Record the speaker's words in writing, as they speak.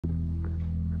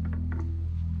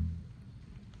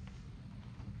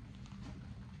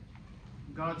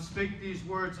God spake these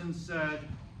words and said,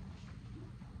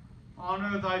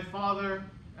 Honor thy father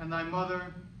and thy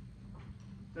mother,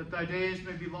 that thy days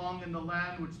may be long in the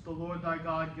land which the Lord thy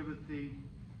God giveth thee.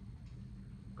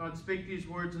 God spake these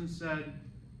words and said,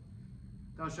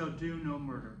 Thou shalt do no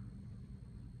murder.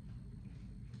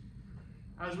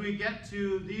 As we get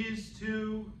to these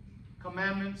two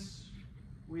commandments,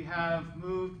 we have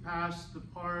moved past the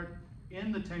part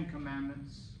in the Ten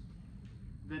Commandments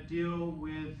that deal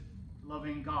with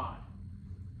loving God.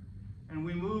 And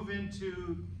we move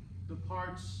into the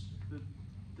parts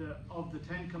of the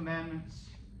Ten Commandments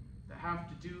that have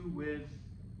to do with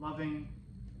loving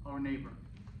our neighbor.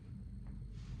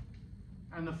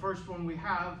 And the first one we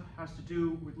have has to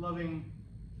do with loving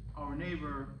our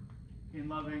neighbor in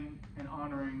loving and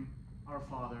honoring our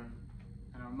father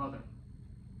and our mother.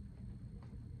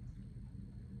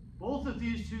 Both of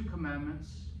these two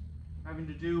commandments, having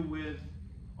to do with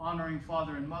honoring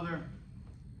father and mother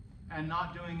and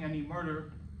not doing any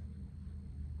murder,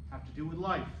 have to do with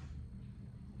life.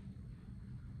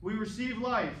 We receive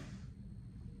life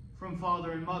from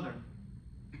father and mother.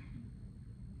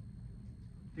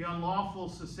 The unlawful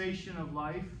cessation of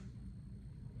life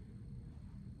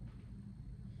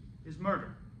is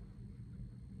murder.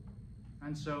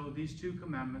 And so these two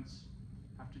commandments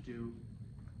have to do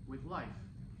with life.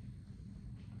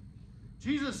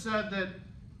 Jesus said that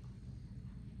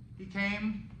he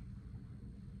came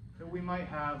that we might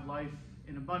have life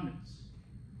in abundance.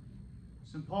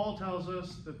 St. Paul tells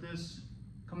us that this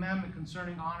commandment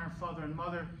concerning honor father and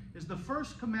mother is the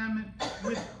first commandment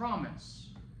with promise.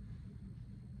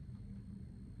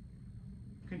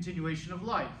 Continuation of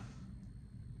life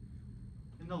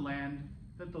in the land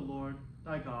that the Lord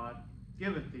thy God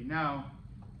giveth thee. Now,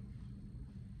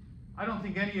 I don't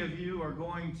think any of you are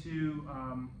going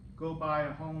to go buy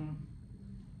a home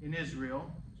in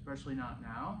Israel, especially not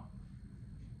now.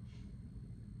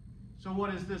 So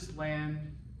what is this land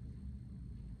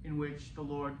in which the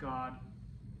Lord God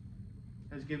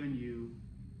has given you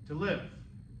to live?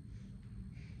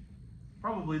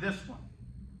 Probably this one.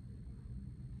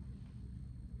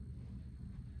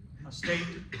 A state,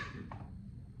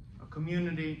 a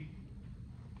community,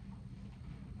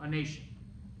 a nation.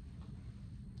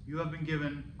 You have been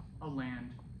given a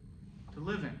land to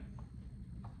live in.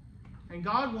 And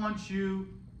God wants you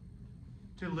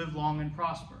to live long and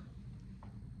prosper.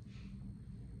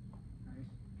 Right?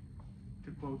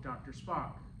 To quote Dr.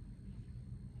 Spock.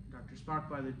 Dr. Spock,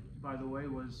 by the way,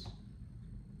 was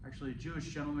actually a Jewish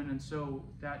gentleman, and so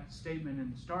that statement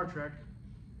in Star Trek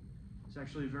is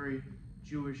actually a very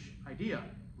Jewish idea.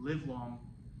 Live long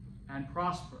and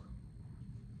prosper.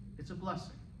 It's a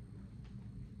blessing.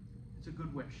 It's a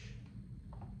good wish.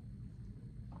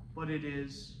 But it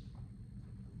is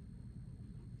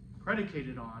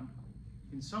predicated on,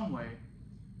 in some way,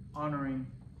 honoring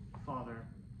father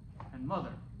and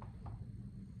mother.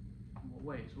 In what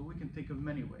ways? Well, we can think of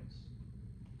many ways.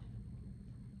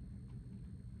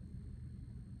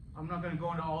 I'm not going to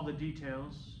go into all the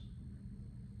details,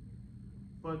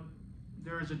 but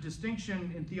there is a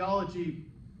distinction in theology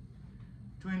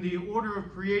between the order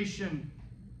of creation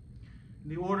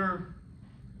and the order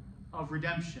of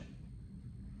redemption.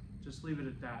 Just leave it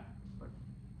at that, but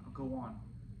I'll go on.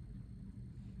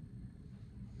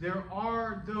 There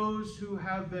are those who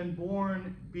have been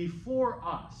born before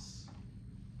us,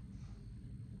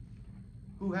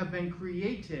 who have been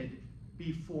created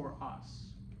before us,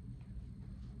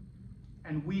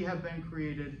 and we have been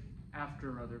created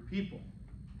after other people.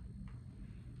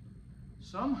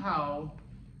 Somehow,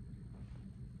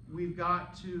 we've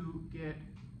got to get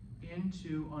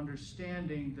into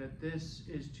understanding that this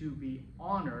is to be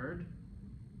honored,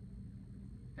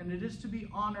 and it is to be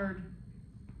honored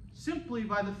simply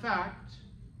by the fact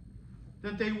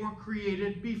that they were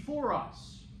created before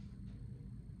us,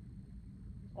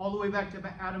 all the way back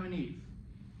to Adam and Eve.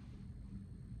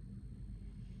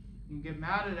 You can get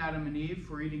mad at Adam and Eve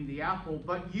for eating the apple,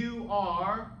 but you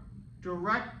are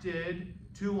directed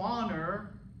to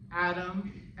honor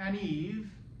Adam and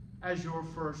Eve as your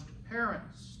first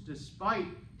parents, despite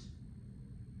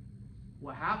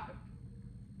what happened.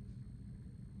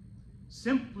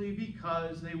 Simply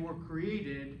because they were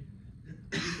created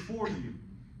before you.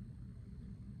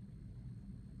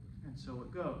 And so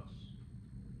it goes.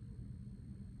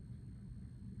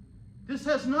 This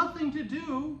has nothing to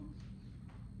do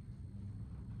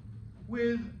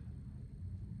with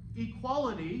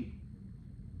equality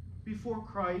before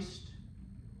Christ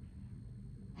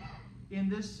in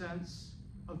this sense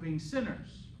of being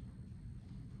sinners.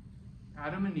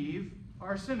 Adam and Eve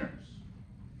are sinners.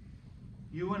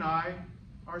 You and I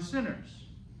are sinners.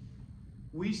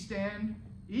 We stand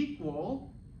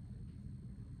equal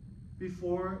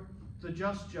before the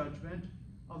just judgment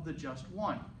of the just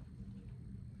one.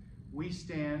 We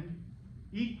stand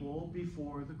equal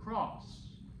before the cross.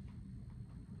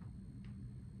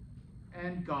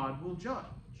 And God will judge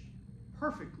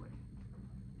perfectly.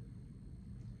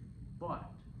 But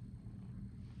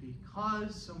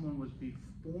because someone was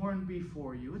born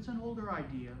before you, it's an older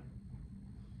idea,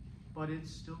 but it's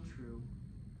still true.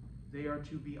 They are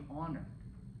to be honored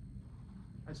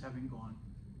as having gone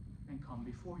and come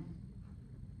before you.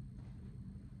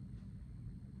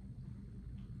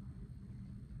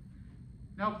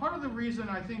 Now, part of the reason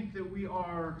I think that we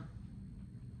are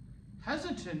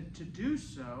hesitant to do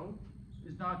so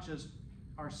is not just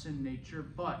our sin nature,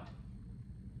 but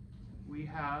we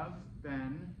have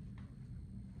been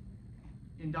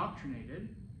indoctrinated,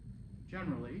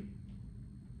 generally,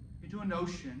 into a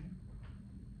notion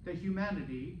that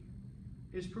humanity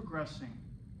is progressing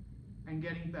and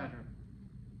getting better.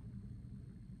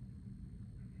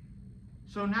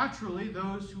 So naturally,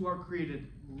 those who are created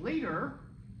later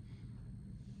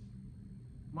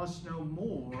must know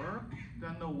more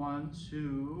than the ones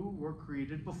who were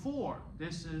created before.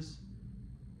 This is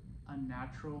a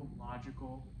natural,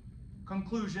 logical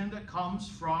conclusion that comes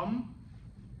from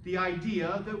the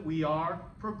idea that we are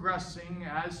progressing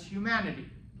as humanity.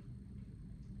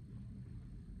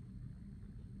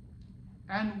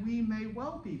 And we may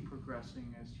well be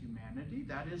progressing as humanity.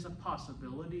 That is a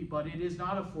possibility, but it is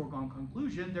not a foregone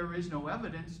conclusion. There is no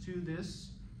evidence to this.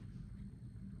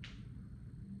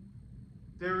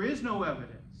 There is no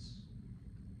evidence.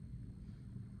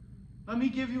 Let me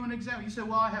give you an example. You say,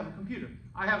 well, I have a computer.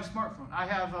 I have a smartphone. I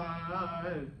have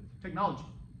technology.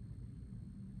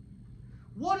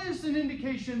 What is an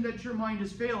indication that your mind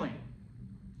is failing?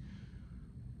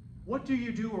 What do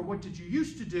you do, or what did you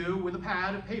used to do with a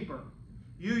pad of paper?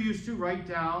 You used to write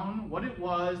down what it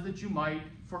was that you might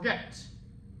forget.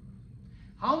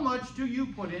 How much do you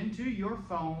put into your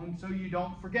phone so you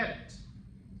don't forget it?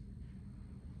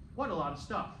 What a lot of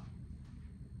stuff.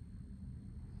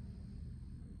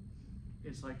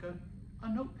 It's like a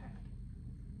notepad.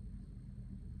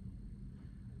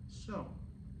 So,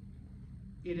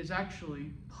 it is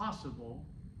actually possible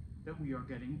that we are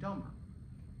getting dumber.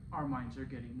 Our minds are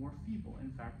getting more feeble.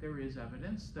 In fact, there is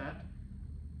evidence that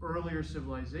earlier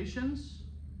civilizations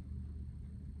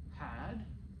had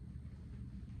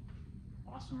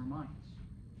awesomer minds,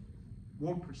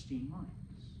 more pristine minds.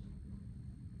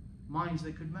 Minds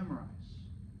that could memorize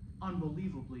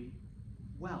unbelievably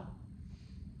well.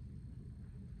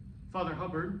 Father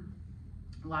Hubbard,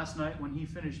 last night when he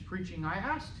finished preaching, I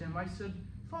asked him, I said,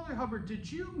 Father Hubbard, did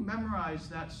you memorize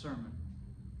that sermon?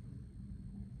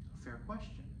 A fair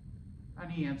question.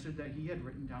 And he answered that he had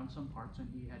written down some parts and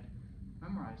he had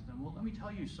memorized them. Well, let me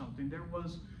tell you something. There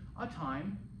was a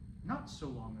time, not so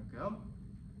long ago,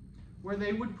 where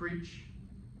they would preach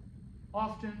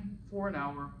often for an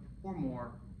hour or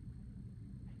more.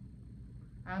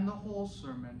 And the whole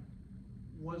sermon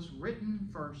was written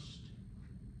first,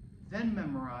 then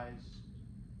memorized,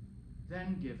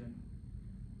 then given,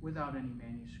 without any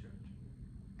manuscript.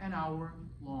 An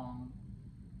hour-long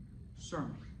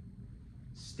sermon.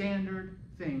 Standard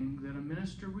thing that a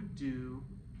minister would do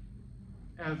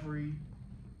every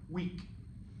week.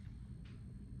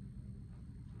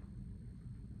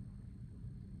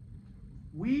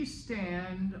 We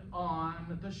stand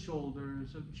on the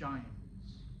shoulders of giants.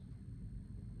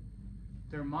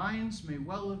 Their minds may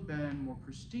well have been more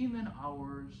pristine than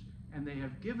ours, and they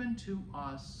have given to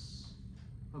us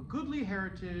a goodly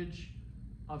heritage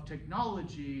of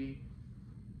technology,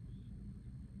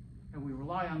 and we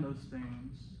rely on those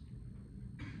things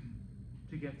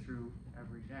to get through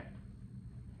every day.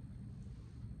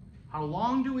 How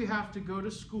long do we have to go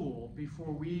to school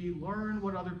before we learn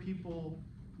what other people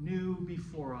knew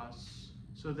before us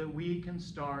so that we can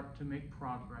start to make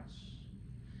progress?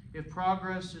 If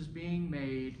progress is being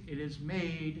made, it is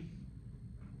made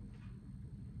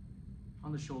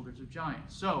on the shoulders of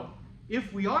giants. So,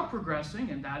 if we are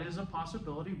progressing, and that is a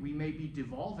possibility, we may be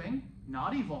devolving,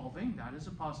 not evolving, that is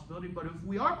a possibility, but if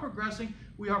we are progressing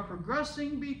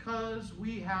because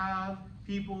we have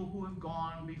people who have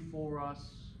gone before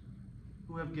us,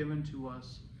 who have given to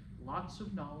us lots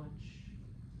of knowledge,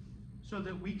 so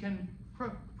that we can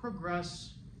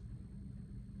progress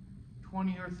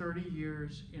 20 or 30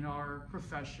 years in our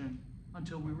profession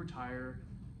until we retire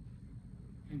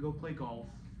and go play golf,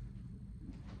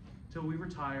 till we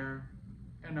retire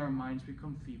and our minds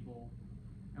become feeble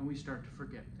and we start to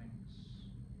forget things.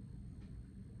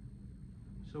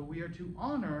 So we are to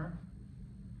honor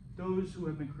those who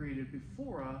have been created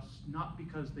before us, not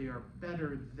because they are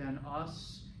better than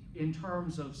us in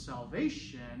terms of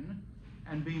salvation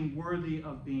and being worthy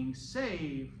of being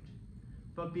saved,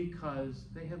 but because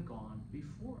they have gone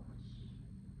before us.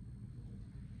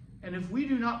 And if we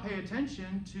do not pay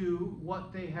attention to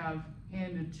what they have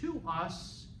handed to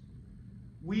us,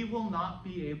 we will not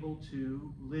be able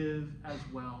to live as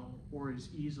well or as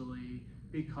easily,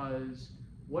 because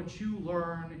what you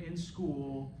learn in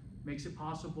school makes it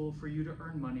possible for you to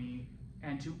earn money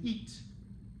and to eat.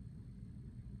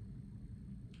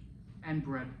 And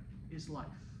bread is life,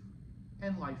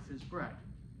 and life is bread.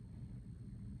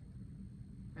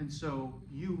 And so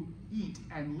you eat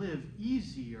and live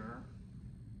easier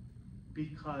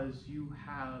because you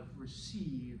have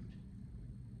received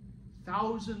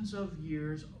thousands of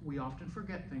years, we often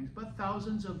forget things, but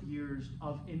thousands of years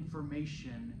of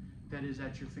information that is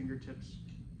at your fingertips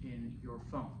in your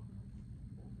phone.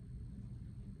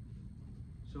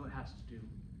 So it has to do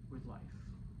with life.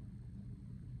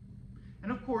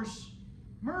 And of course,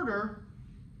 murder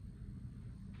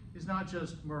is not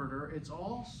just murder, it's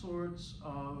all sorts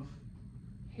of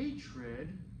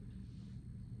hatred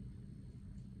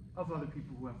of other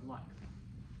people who have life.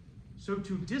 So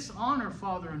to dishonor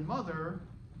father and mother,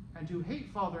 and to hate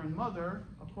father and mother,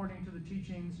 according to the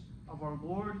teachings of our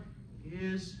Lord,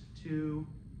 is to,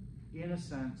 in a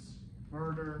sense,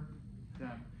 murder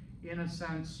them. In a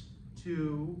sense,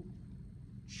 to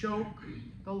choke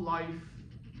the life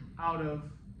out of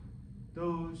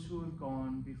those who have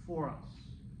gone before us,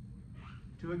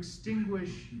 to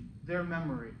extinguish their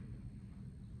memory,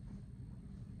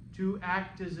 to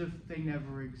act as if they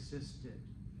never existed.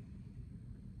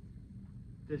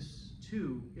 This,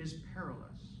 too, is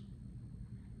perilous,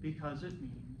 because it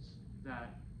means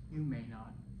that you may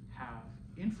not have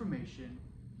information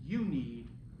you need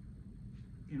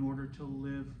in order to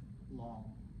live long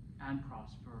and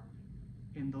prosper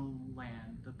in the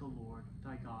land that the Lord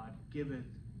thy God giveth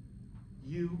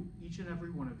you, each and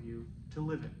every one of you, to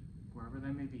live in, wherever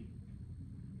they may be.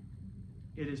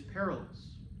 It is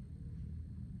perilous.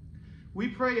 We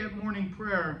pray at morning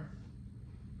prayer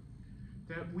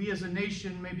that we as a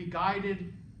nation may be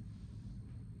guided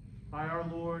by our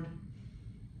Lord,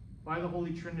 by the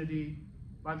Holy Trinity,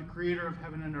 by the Creator of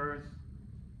heaven and earth,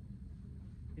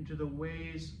 into the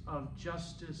ways of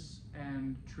justice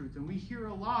and truth. And we hear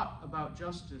a lot about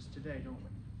justice today, don't we?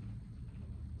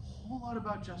 A whole lot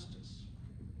about justice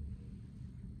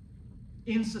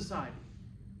in society.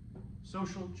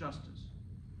 Social justice.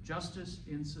 Justice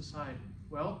in society.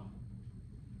 Well,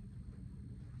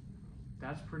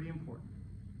 that's pretty important.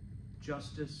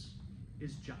 Justice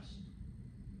is just.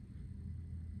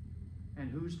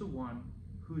 And who's the one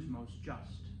who's most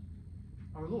just?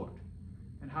 Our Lord.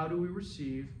 And how do we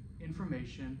receive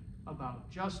information about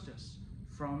justice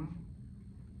from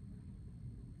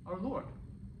our Lord?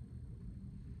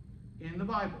 In the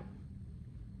Bible.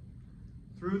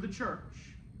 Through the church,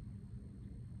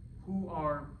 who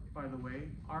are, by the way,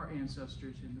 our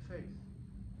ancestors in the faith.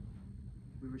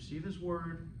 We receive his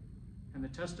word and the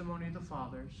testimony of the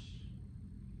fathers.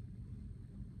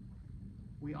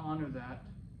 We honor that.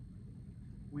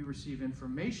 We receive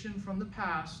information from the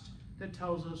past that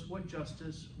tells us what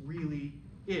justice really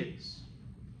is,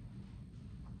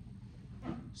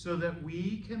 so that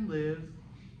we can live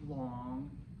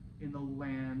long in the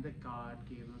land that God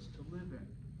gave us to live in,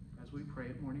 as we pray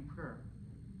at morning prayer,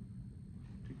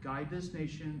 to guide this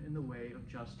nation in the way of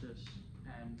justice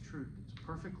and truth. It's a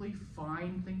perfectly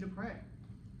fine thing to pray.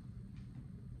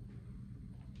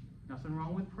 Nothing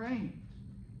wrong with praying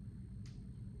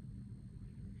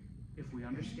it, if we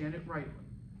understand it rightly,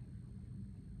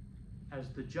 as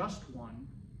the just one,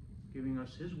 giving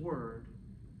us his word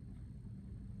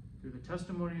through the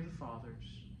testimony of the fathers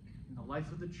in the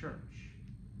life of the church,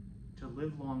 to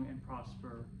live long and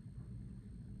prosper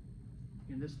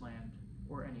in this land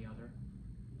or any other.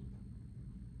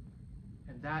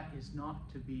 And that is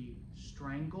not to be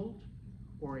strangled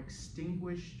or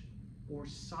extinguished or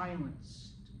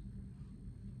silenced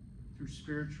through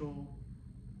spiritual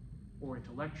or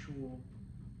intellectual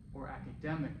or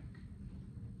academic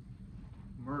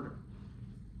murder.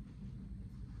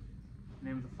 In the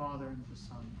name of the Father, and of the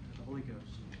Son, and of the Holy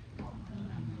Ghost.